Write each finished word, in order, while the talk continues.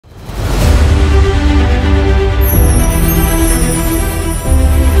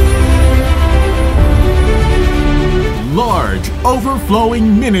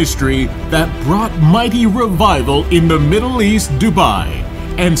overflowing ministry that brought mighty revival in the Middle East, Dubai,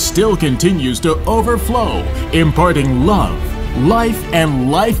 and still continues to overflow, imparting love, life,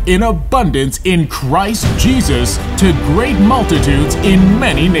 and life in abundance in Christ Jesus to great multitudes in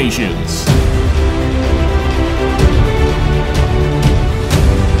many nations.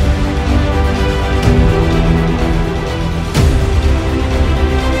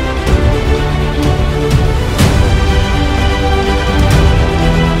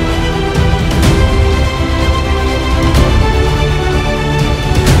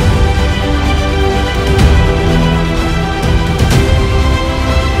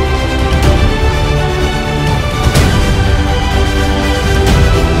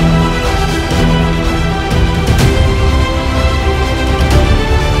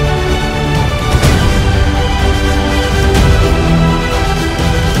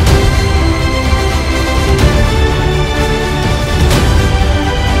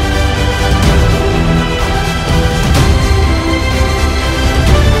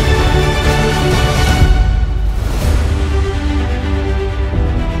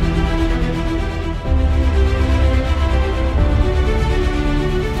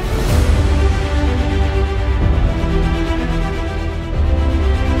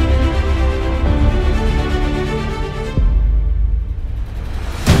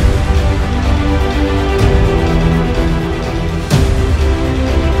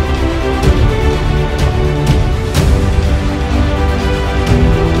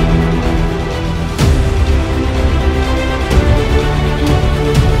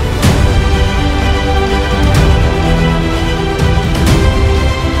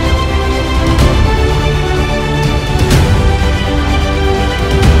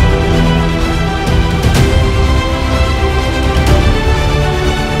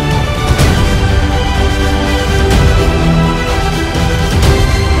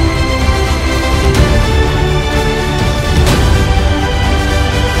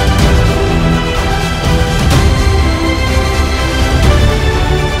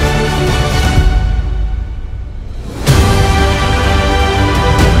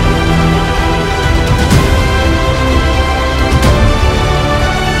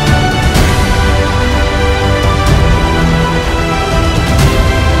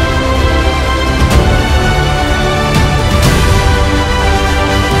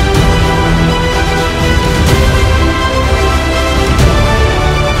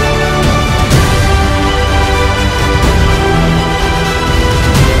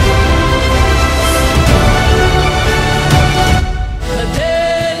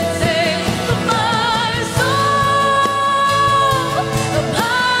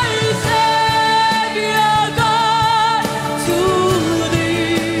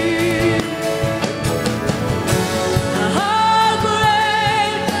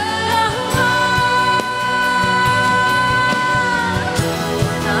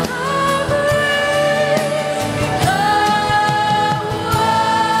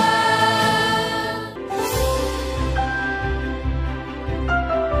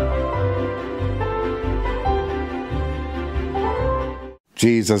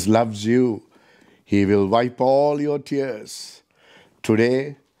 Jesus loves you. He will wipe all your tears.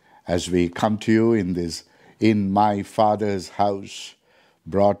 Today, as we come to you in this In My Father's House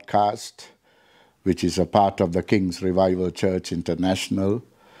broadcast, which is a part of the King's Revival Church International,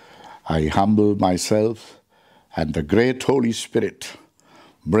 I humble myself, and the great Holy Spirit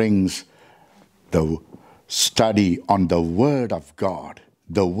brings the study on the Word of God.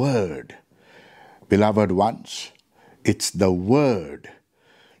 The Word. Beloved ones, it's the Word.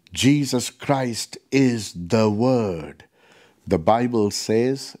 Jesus Christ is the Word. The Bible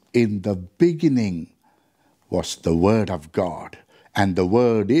says, in the beginning was the Word of God, and the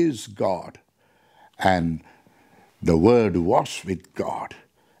Word is God, and the Word was with God,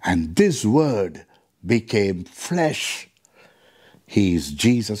 and this Word became flesh. He is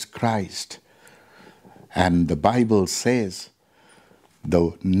Jesus Christ. And the Bible says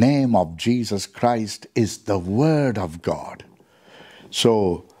the name of Jesus Christ is the Word of God.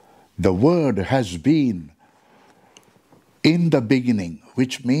 So the Word has been in the beginning,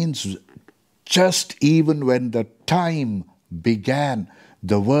 which means just even when the time began,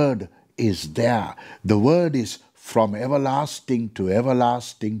 the Word is there. The Word is from everlasting to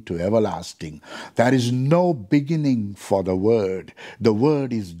everlasting to everlasting. There is no beginning for the Word. The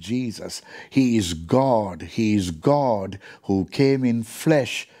Word is Jesus. He is God. He is God who came in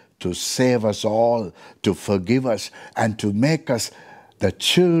flesh to save us all, to forgive us, and to make us the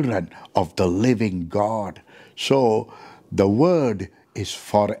children of the living God. So the Word is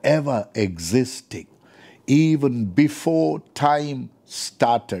forever existing. even before time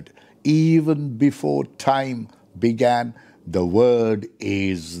started, even before time began, the Word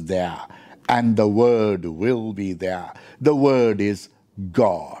is there, and the Word will be there. The Word is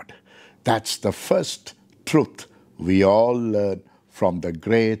God. That's the first truth we all learn from the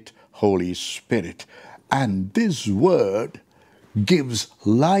great Holy Spirit. And this Word gives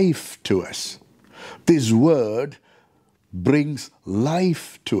life to us. This Word brings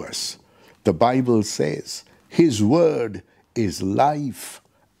life to us. The Bible says His Word is life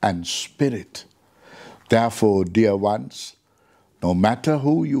and spirit. Therefore, dear ones, no matter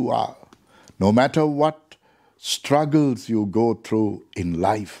who you are, no matter what struggles you go through in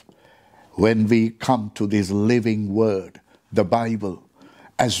life, when we come to this living Word, the Bible,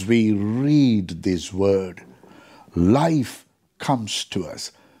 as we read this Word, life comes to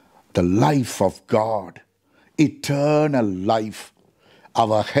us, the life of God, eternal life,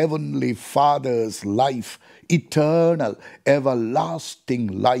 our Heavenly Father's life, eternal, everlasting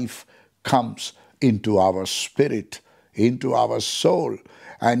life comes into our spirit, into our soul,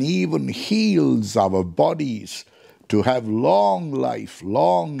 and even heals our bodies to have long life,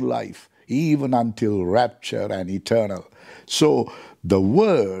 even until rapture and eternal. So the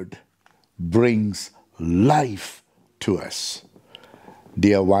Word brings life to us.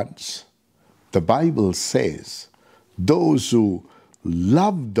 Dear ones, the Bible says those who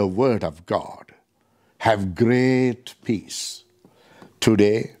love the Word of God have great peace.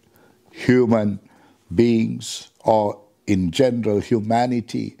 Today, human beings, or in general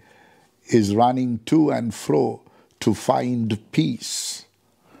humanity, is running to and fro to find peace.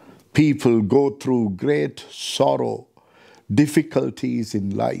 People go through great sorrow, difficulties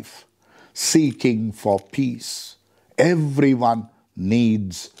in life, seeking for peace. Everyone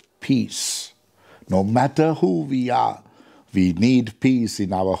needs peace. No matter who we are, we need peace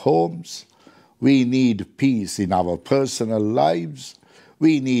in our homes. We need peace in our personal lives.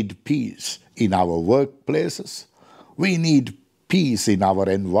 We need peace in our workplaces. We need peace in our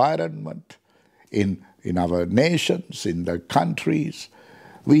environment, in our nations, in the countries.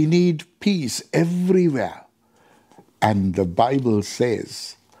 We need peace everywhere. And the Bible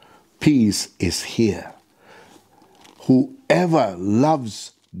says, peace is here. Whoever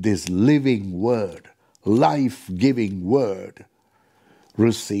loves this living Word, life-giving Word,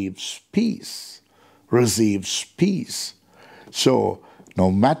 receives peace, So,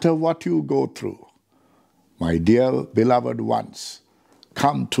 no matter what you go through, my dear beloved ones,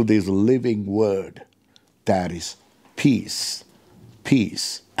 come to this living Word. There is peace,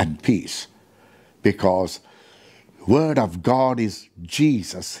 and peace. Because Word of God is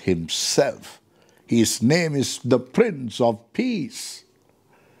Jesus Himself. His name is the Prince of Peace.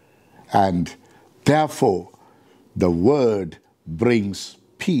 And therefore, the Word brings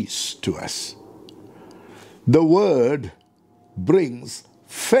peace to us. The Word brings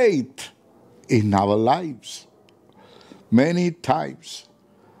faith in our lives. Many times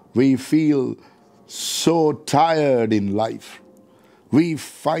we feel so tired in life. We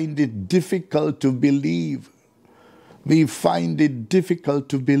find it difficult to believe. We find it difficult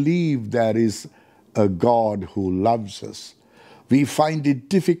to believe there is a God who loves us. We find it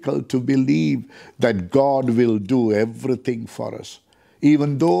difficult to believe that God will do everything for us,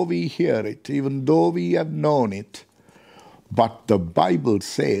 even though we hear it, even though we have known it. But the Bible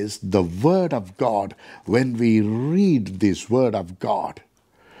says the Word of God, when we read this Word of God,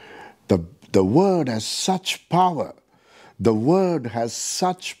 the Word has such power. The Word has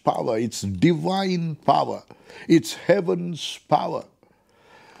such power. It's divine power. It's heaven's power.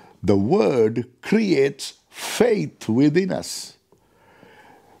 The Word creates faith within us.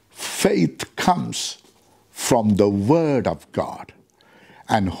 Faith comes from the Word of God.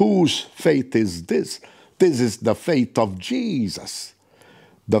 And whose faith is this? This is the faith of Jesus.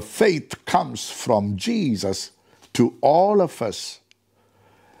 The faith comes from Jesus to all of us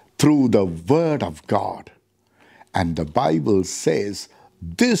through the Word of God. And the Bible says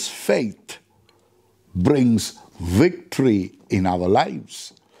this faith brings victory in our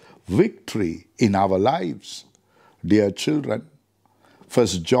lives. Victory in our lives. Dear children, 1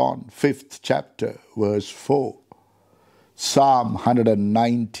 John 5th chapter, verse 4. Psalm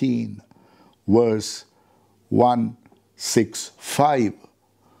 119, verse 165.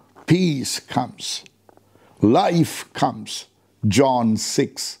 Peace comes. Life comes. John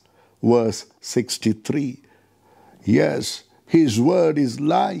 6, verse 63. Yes, His Word is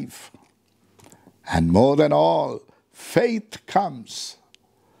life. And more than all, faith comes.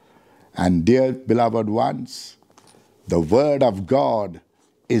 And dear beloved ones, the Word of God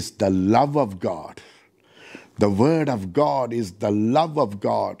is the love of God. The Word of God is the love of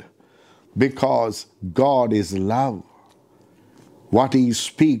God. because God is love. What he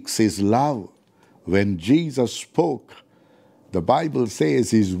speaks is love. When Jesus spoke, the Bible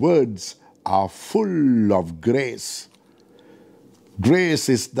says his words are full of grace. Grace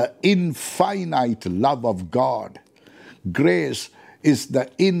is the infinite love of God. Grace is the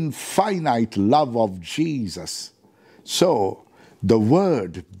infinite love of Jesus. So, the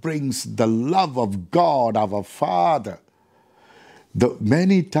Word brings the love of God, our Father.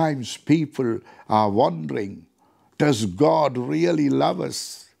 Many times people are wondering, does God really love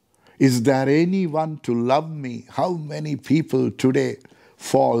us? Is there anyone to love me? How many people today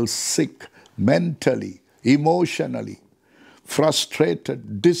fall sick mentally, emotionally,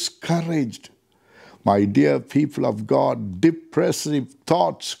 frustrated, discouraged? My dear people of God, depressive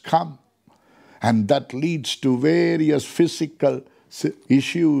thoughts come, and that leads to various physical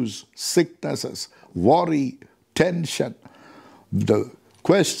issues, sicknesses, worry, tension. The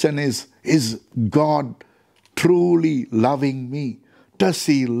question is God truly loving me? Does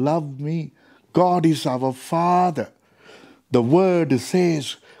he love me? God is our Father. The Word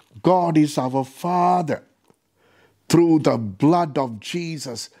says God is our Father. Through the blood of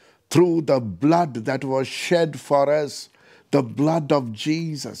Jesus, through the blood that was shed for us, the blood of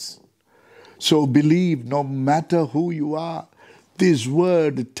Jesus. So believe, no matter who you are, this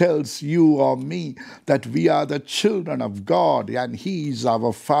word tells you or me that we are the children of God and he is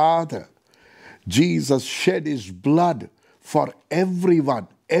our Father. Jesus shed his blood for everyone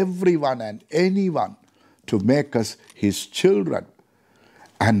and anyone to make us his children.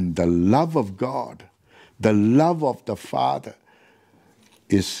 And the love of God, the love of the Father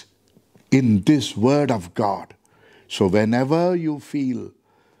is in this word of God. So whenever you feel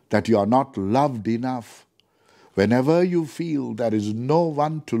that you are not loved enough, whenever you feel there is no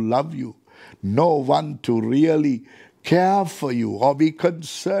one to love you, no one to really care for you or be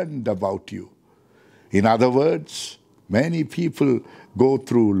concerned about you. In other words, many people go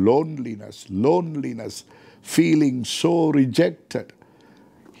through loneliness, feeling so rejected.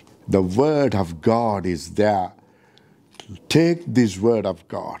 The word of God is there. Take this word of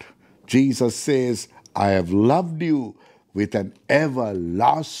God. Jesus says, I have loved you with an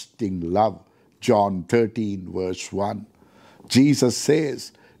everlasting love. John 13 verse 1. Jesus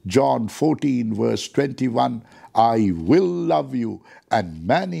says, John 14 verse 21, I will love you and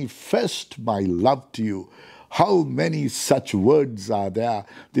manifest my love to you. How many such words are there?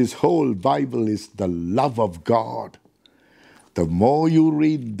 This whole Bible is the love of God. The more you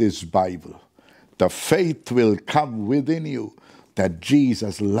read this Bible, the faith will come within you that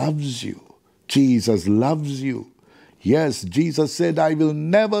Jesus loves you. Jesus loves you. Yes, Jesus said, I will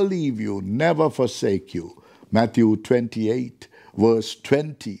never leave you, never forsake you. Matthew 28, verse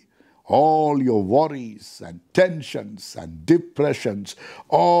 20. All your worries and tensions and depressions,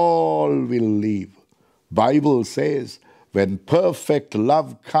 all will leave. Bible says, when perfect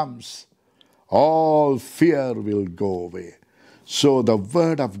love comes, all fear will go away. So the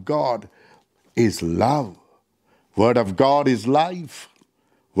Word of God is love. Word of God is life.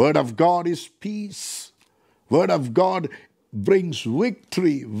 Word of God is peace. Word of God brings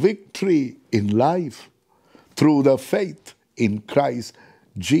victory in life through the faith in Christ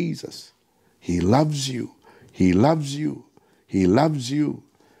Jesus. He loves you. He loves you. He loves you.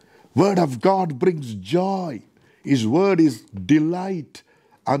 Word of God brings joy. His word is delight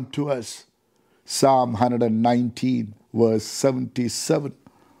unto us. Psalm 119 verse 77.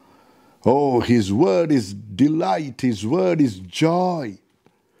 Oh, his word is delight. His word is joy.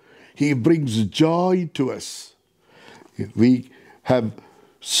 He brings joy to us. We have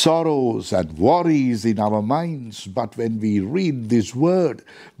sorrows and worries in our minds, but when we read this word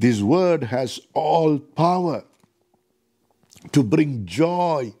has all power to bring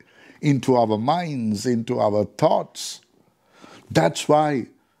joy into our minds, into our thoughts. That's why,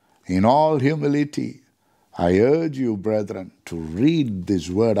 in all humility, I urge you, brethren, to read this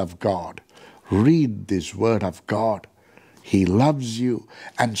word of God. Read this word of God. He loves you.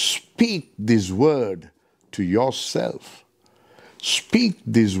 And speak this word to yourself. Speak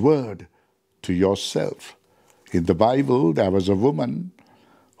this word to yourself. In the Bible, there was a woman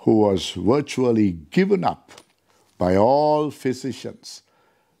who was virtually given up by all physicians.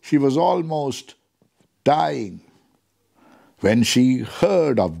 She was almost dying. When she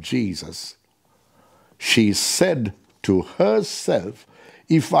heard of Jesus, she said to herself,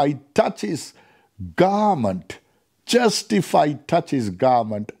 if I touch his garment, just if I touch his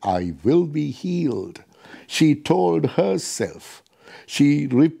garment, I will be healed. She told herself. She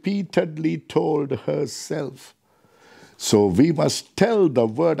repeatedly told herself. So we must tell the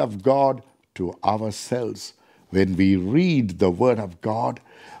word of God to ourselves. when we read the Word of God,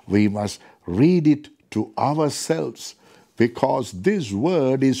 we must read it to ourselves, because this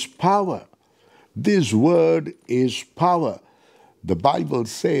Word is power. This Word is power. The Bible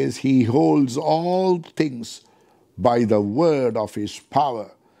says He holds all things by the word of His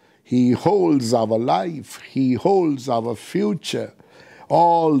power. He holds our life. He holds our future,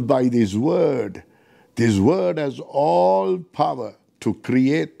 all by this Word. This Word has all power to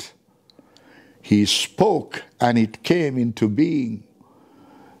create. He spoke and it came into being.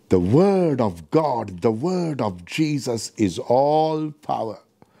 The Word of God, the Word of Jesus is all power.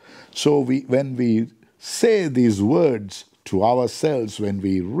 So when we say these words to ourselves, when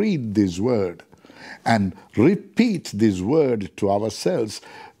we read this Word and repeat this Word to ourselves,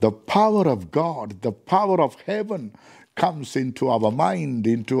 the power of God, the power of heaven comes into our mind,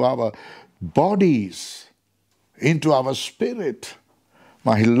 into our bodies, into our spirit.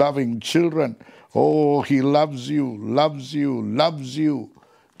 My loving children, oh, He loves you, loves you, loves you.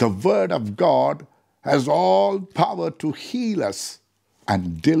 The Word of God has all power to heal us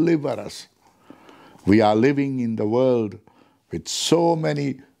and deliver us. We are living in the world with so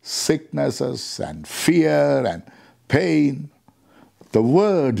many sicknesses and fear and pain. The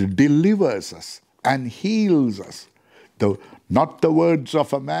Word delivers us and heals us. Not the words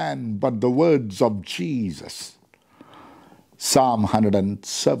of a man, but the words of Jesus. Psalm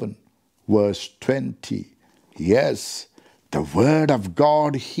 107, verse 20. Yes, the Word of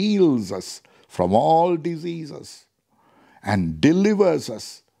God heals us from all diseases and delivers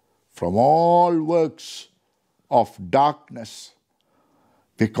us from all works of darkness,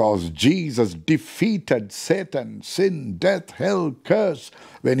 because Jesus defeated Satan, sin, death, hell, curse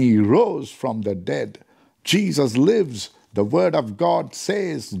when He rose from the dead. Jesus lives. The Word of God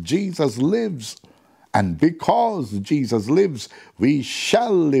says Jesus lives. And because Jesus lives, we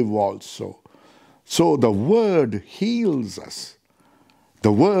shall live also. So the Word heals us.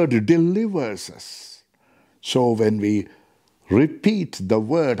 The Word delivers us. So when we repeat the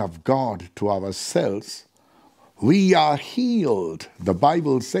Word of God to ourselves, we are healed. The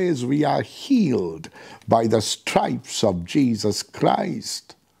Bible says we are healed by the stripes of Jesus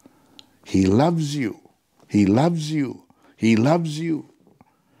Christ. He loves you. He loves you. He loves you.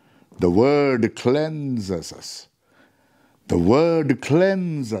 The Word cleanses us. The Word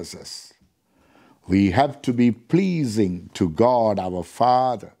cleanses us. We have to be pleasing to God our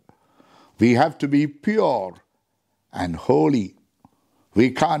Father. We have to be pure and holy.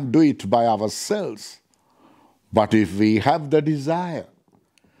 We can't do it by ourselves. But if we have the desire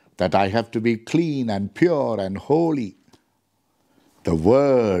that I have to be clean and pure and holy, the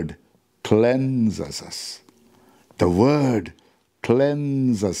Word cleanses us. The Word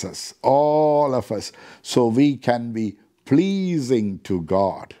cleanses us, all of us, so we can be pleasing to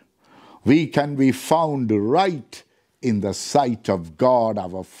God. We can be found right in the sight of God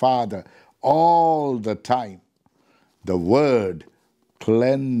our Father all the time. The Word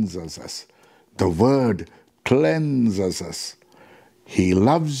cleanses us. The Word cleanses us. He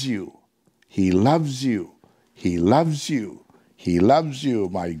loves you. He loves you. He loves you. He loves you,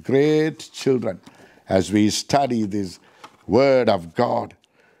 my great children, as we study this Word of God.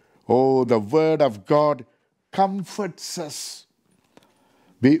 Oh, the Word of God comforts us.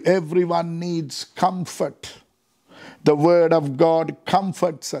 Everyone needs comfort. The Word of God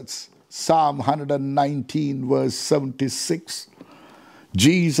comforts us. Psalm 119, verse 76.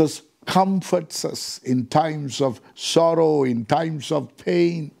 Jesus comforts us in times of sorrow, in times of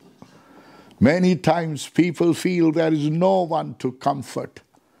pain. Many times people feel there is no one to comfort.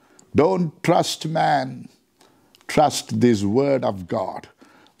 Don't trust man. Trust this Word of God.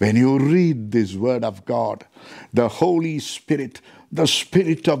 When you read this Word of God, the Holy Spirit, the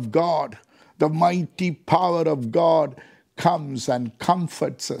Spirit of God, the mighty power of God comes and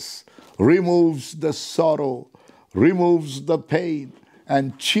comforts us, removes the sorrow, removes the pain,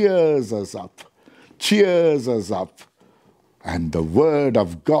 and cheers us up. Cheers us up. And the Word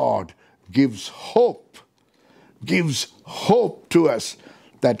of God gives hope to us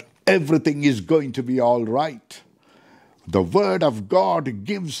that everything is going to be all right. The Word of God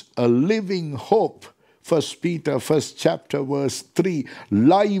gives a living hope. 1 Peter, 1st chapter, verse 3,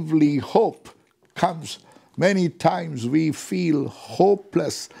 lively hope comes. Many times we feel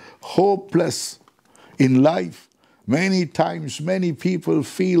hopeless in life. Many times many people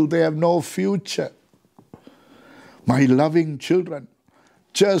feel they have no future. My loving children,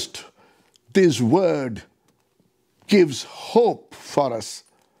 just this Word gives hope for us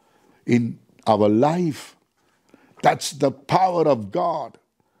in our life. That's the power of God.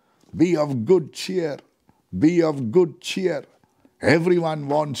 Be of good cheer. Be of good cheer. Everyone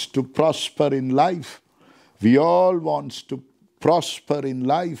wants to prosper in life. We all want to prosper in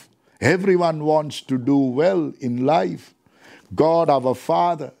life. Everyone wants to do well in life. God our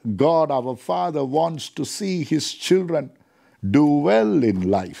Father wants to see His children do well in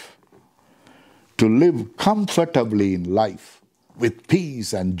life, to live comfortably in life, with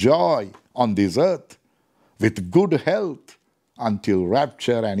peace and joy on this earth, with good health until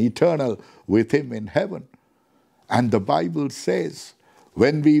rapture and eternal with Him in heaven. And the Bible says,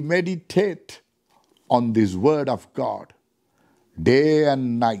 when we meditate on this word of God, day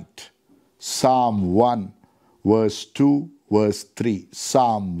and night, Psalm 1, verse 2, verse 3.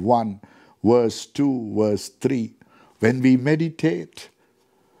 Psalm 1, verse 2, verse 3. When we meditate,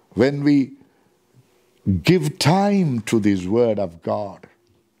 when we give time to this word of God,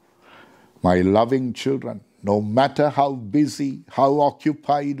 my loving children, no matter how busy, how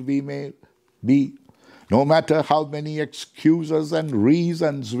occupied we may be, no matter how many excuses and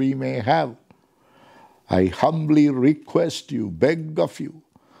reasons we may have, I humbly request you, beg of you,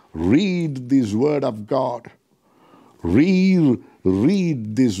 read this word of God.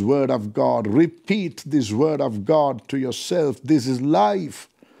 Read this word of God. Repeat this word of God to yourself. This is life.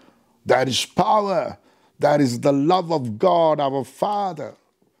 There is power. There is the love of God, our Father.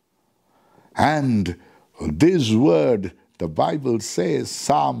 And this word, the Bible says,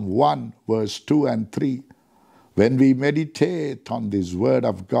 Psalm 1, verse 2 and 3, when we meditate on this word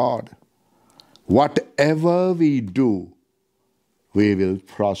of God, whatever we do, we will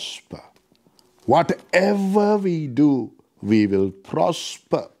prosper. Whatever we do, we will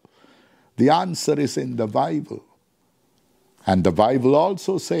prosper. The answer is in the Bible. And the Bible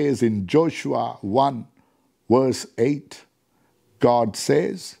also says in Joshua 1, verse 8, God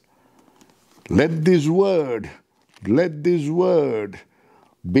says, let this word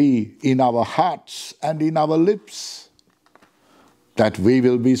be in our hearts and in our lips, that we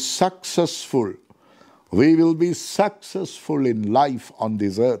will be successful. We will be successful in life on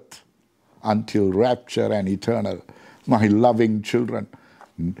this earth until rapture and eternal. My loving children,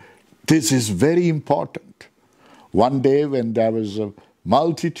 this is very important. One day when there was a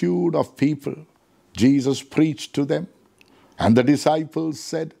multitude of people, Jesus preached to them, and the disciples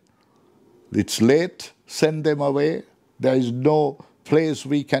said, it's late, send them away. There is no place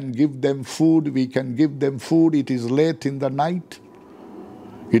we can give them food. We can give them food. It is late in the night.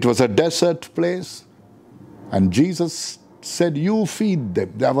 It was a desert place. And Jesus said, you feed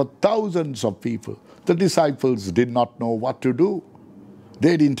them. There were thousands of people. The disciples did not know what to do.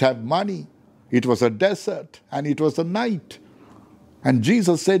 They didn't have money. It was a desert and it was a night. And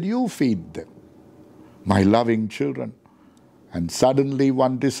Jesus said, you feed them, my loving children. And suddenly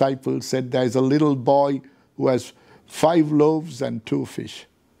one disciple said, there is a little boy who has 5 loaves and 2 fish.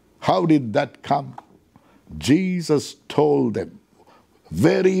 How did that come? Jesus told them,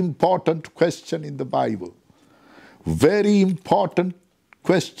 very important question in the Bible. Very important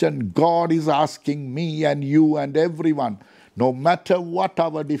question God is asking me and you and everyone. No matter what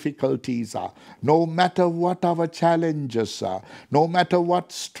our difficulties are, no matter what our challenges are, no matter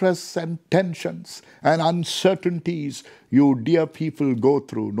what stress and tensions and uncertainties you dear people go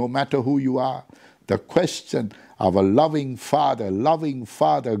through, no matter who you are, the question our loving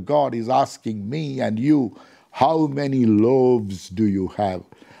Father God is asking me and you, how many loaves do you have?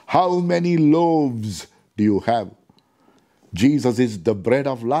 How many loaves do you have? Jesus is the bread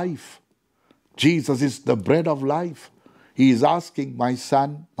of life. Jesus is the bread of life. He is asking, my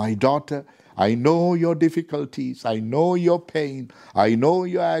son, my daughter, I know your difficulties, I know your pain, I know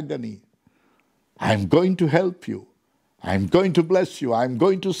your agony. I'm going to help you. I'm going to bless you. I'm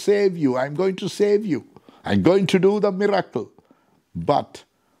going to save you. I'm going to save you. I'm going to do the miracle. But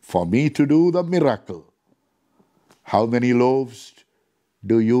for me to do the miracle, how many loaves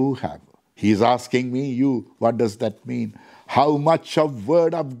do you have? He's asking me, you, what does that mean? How much of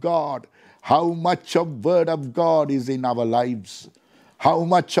Word of God, how much of Word of God is in our lives? How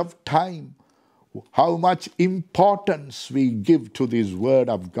much of time, how much importance we give to this Word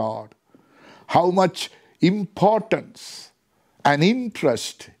of God? How much importance and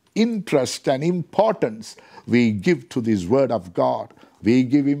interest and importance we give to this Word of God. We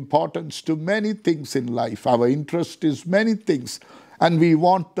give importance to many things in life. Our interest is many things. And we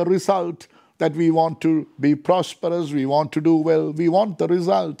want the result, that we want to be prosperous, we want to do well, we want the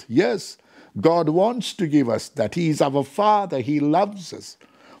result. Yes, God wants to give us that. He is our Father, He loves us.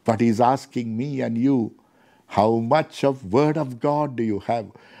 But He's asking me and you, how much of Word of God do you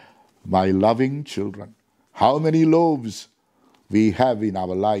have? My loving children, how many loaves we have in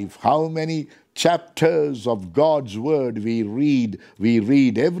our life, how many chapters of God's Word we read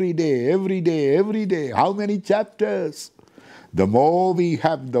every day, how many chapters? The more we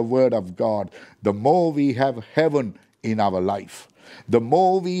have the Word of God, the more we have heaven in our life. The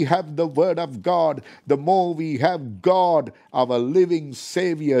more we have the Word of God, the more we have God, our living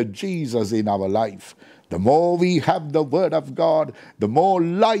Savior, Jesus, in our life. The more we have the Word of God, the more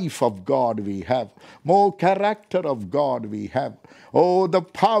life of God we have, more character of God we have. Oh, the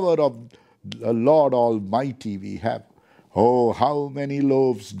power of the Lord Almighty we have. Oh, how many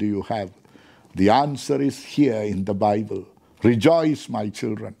loaves do you have? The answer is here in the Bible. Rejoice, my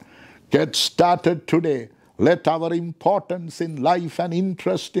children. Get started today. Let our importance in life and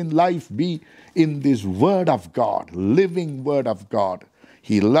interest in life be in this Word of God, living Word of God.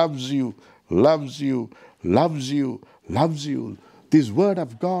 He loves you, loves you, loves you, loves you. This Word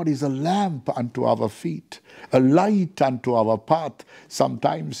of God is a lamp unto our feet, a light unto our path.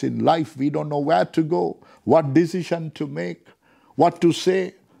 Sometimes in life we don't know where to go, what decision to make, what to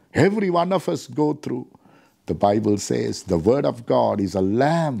say. Every one of us go through. The Bible says the Word of God is a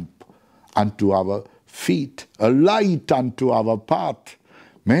lamp unto our feet, a light unto our path.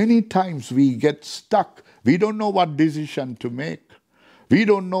 Many times we get stuck. We don't know what decision to make. We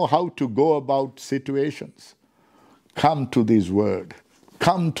don't know how to go about situations. Come to this Word.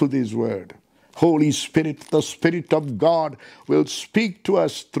 Come to this Word. Holy Spirit, the Spirit of God will speak to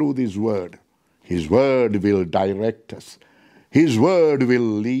us through this Word. His Word will direct us. His Word will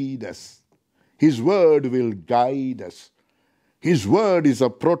lead us. His Word will guide us. His Word is a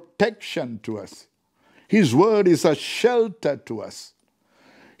protection to us. His Word is a shelter to us.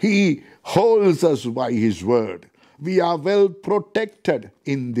 He holds us by His Word. We are well protected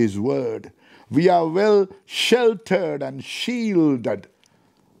in this Word. We are well sheltered and shielded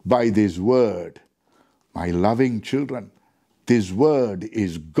by this Word. My loving children, this Word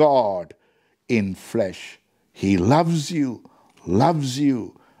is God in flesh. He loves you, loves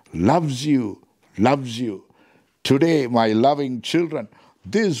you, loves you, loves you. Today, my loving children,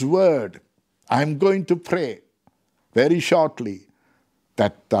 this Word, I'm going to pray very shortly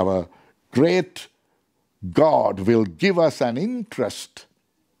that our great God will give us an interest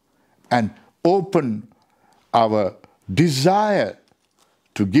and open our desire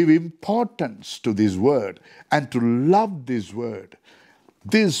to give importance to this Word and to love this Word.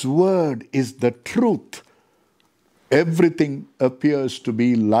 This Word is the truth. Everything appears to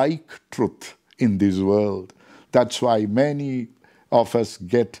be like truth in this world. That's why many of us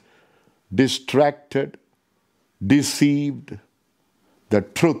get distracted, deceived. The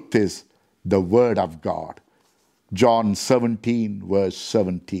truth is the Word of God. John 17, verse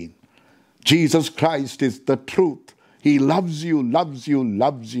 17. Jesus Christ is the truth. He loves you, loves you,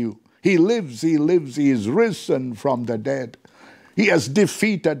 loves you. He lives, He lives. He is risen from the dead. He has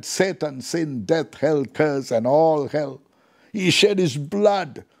defeated Satan, sin, death, hell, curse, and all hell. He shed His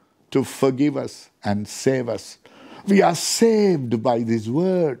blood to forgive us and save us. We are saved by this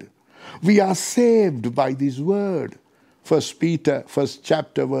Word. We are saved by this Word. 1 Peter, 1st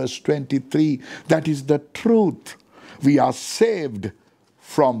chapter, verse 23, that is the truth. We are saved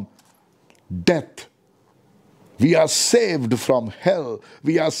from death. We are saved from hell.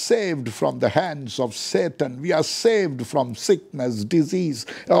 We are saved from the hands of Satan. We are saved from sickness, disease.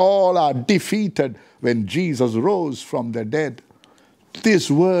 All are defeated when Jesus rose from the dead. This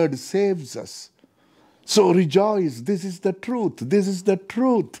Word saves us. So rejoice. This is the truth. This is the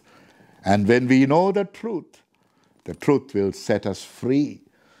truth. And when we know the truth will set us free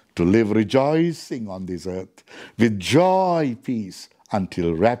to live rejoicing on this earth with joy, peace,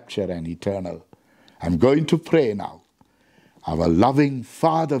 until rapture and eternal. I'm going to pray now. Our loving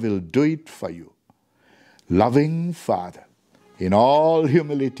Father will do it for you. Loving Father, in all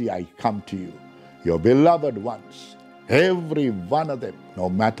humility I come to you, your beloved ones, every one of them, no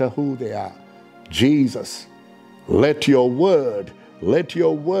matter who they are. Jesus, let your word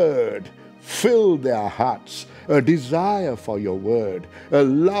fill their hearts, a desire for your word, a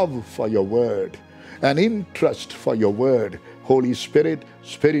love for your word, an interest for your word. Holy Spirit,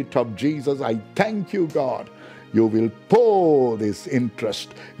 Spirit of Jesus, I thank you, God. You will pour this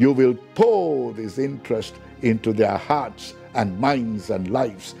interest. You will pour this interest into their hearts and minds and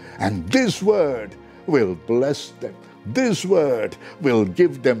lives. And this word will bless them. This word will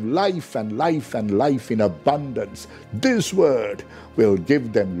give them life and life and life in abundance. This word will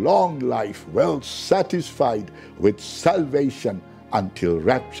give them long life, well satisfied with salvation until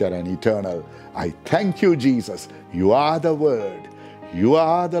rapture and eternal. I thank you, Jesus. You are the word. You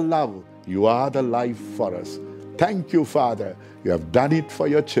are the love. You are the life for us. Thank you, Father. You have done it for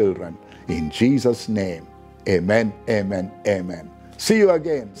your children. In Jesus' name, amen, amen, amen. See you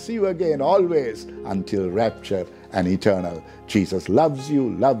again, always, until rapture and eternal. Jesus loves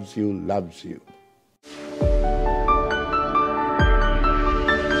you, loves you, loves you.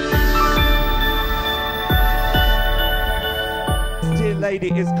 lady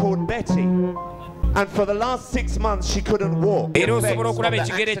is called Betty. And for the last 6 months she couldn't walk. Era osobola okulaba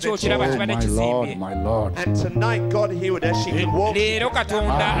ekigere kyo kiraba kibadde kisimbye. my Lord. And tonight God healed her. She can walk. Leero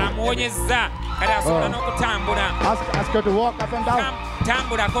Katonda amuwonyezza kale asobola n'okutambula. Ask her to walk up and down.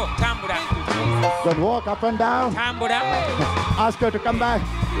 Tambulako, tambula. Don't walk up and down. Tambula. Ask her to come back.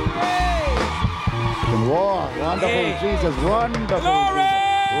 Can walk. Wonderful Hey. Jesus. Wonderful. Glory.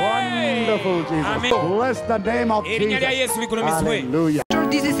 Wonderful Jesus. Amen. Bless the name of Erinnya lya Jesus. Yesu ligulumizibwe. Hallelujah.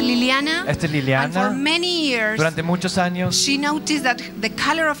 This is Liliana. Esta es And for Liliana. many years, Durante muchos años, she noticed that the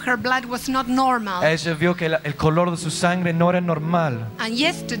color of her blood was not normal. ella vio que el color de su sangre no era normal. And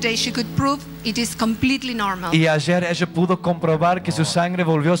yesterday she could prove it is completely normal. Y ayer ella pudo comprobar que su sangre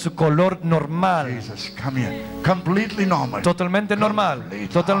volvió a su color normal. Jesus, come here. Completely normal. Totalmente normal.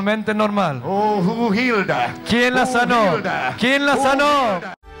 Totalmente normal. Oh, who healed her? ¿Quién la Who sanó? healed her? ¿Quién la Who sanó? healed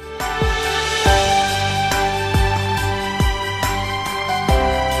her?